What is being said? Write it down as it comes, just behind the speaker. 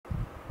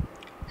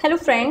Hello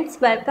friends,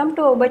 welcome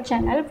to our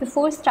channel.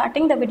 Before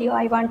starting the video,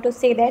 I want to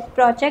say that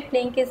project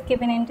link is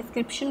given in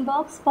description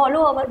box.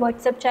 Follow our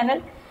WhatsApp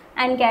channel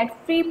and get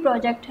free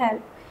project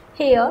help.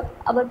 Here,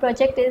 our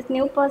project is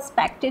New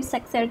Perspectives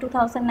Excel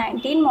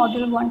 2019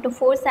 Module 1 to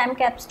 4 SAM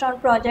Capstone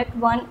Project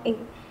 1A.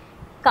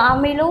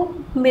 Carmelo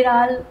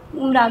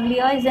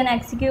Miraglia is an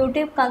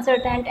executive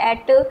consultant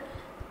at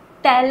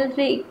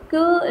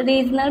Tallridge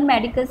Regional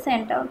Medical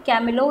Center.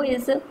 Carmelo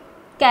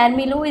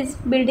is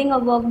building a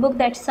workbook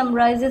that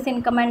summarizes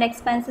income and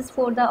expenses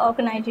for the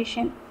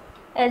organization.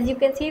 As you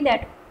can see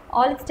that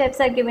all steps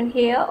are given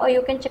here, or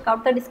you can check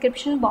out the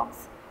description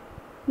box.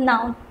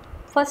 Now,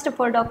 first of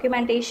all,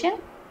 documentation.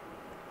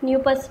 New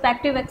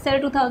Perspective Excel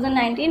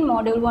 2019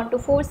 Module 1 to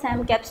 4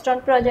 SAM Capstone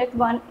Project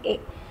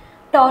 1A.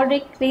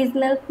 Tallridge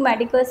Regional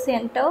Medical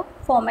Center.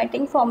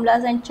 Formatting,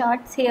 formulas and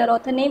charts. Here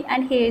author name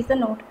and here is the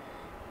note.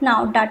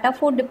 Now data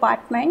for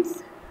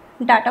departments.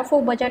 Data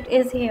for budget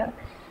is here.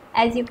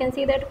 As you can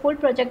see that whole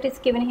project is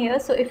given here,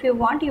 so if you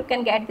want you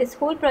can get this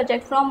whole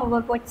project from our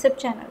WhatsApp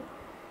channel,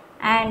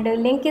 and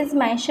link is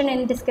mentioned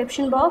in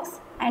description box.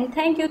 And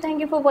thank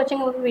you for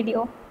watching our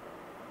video.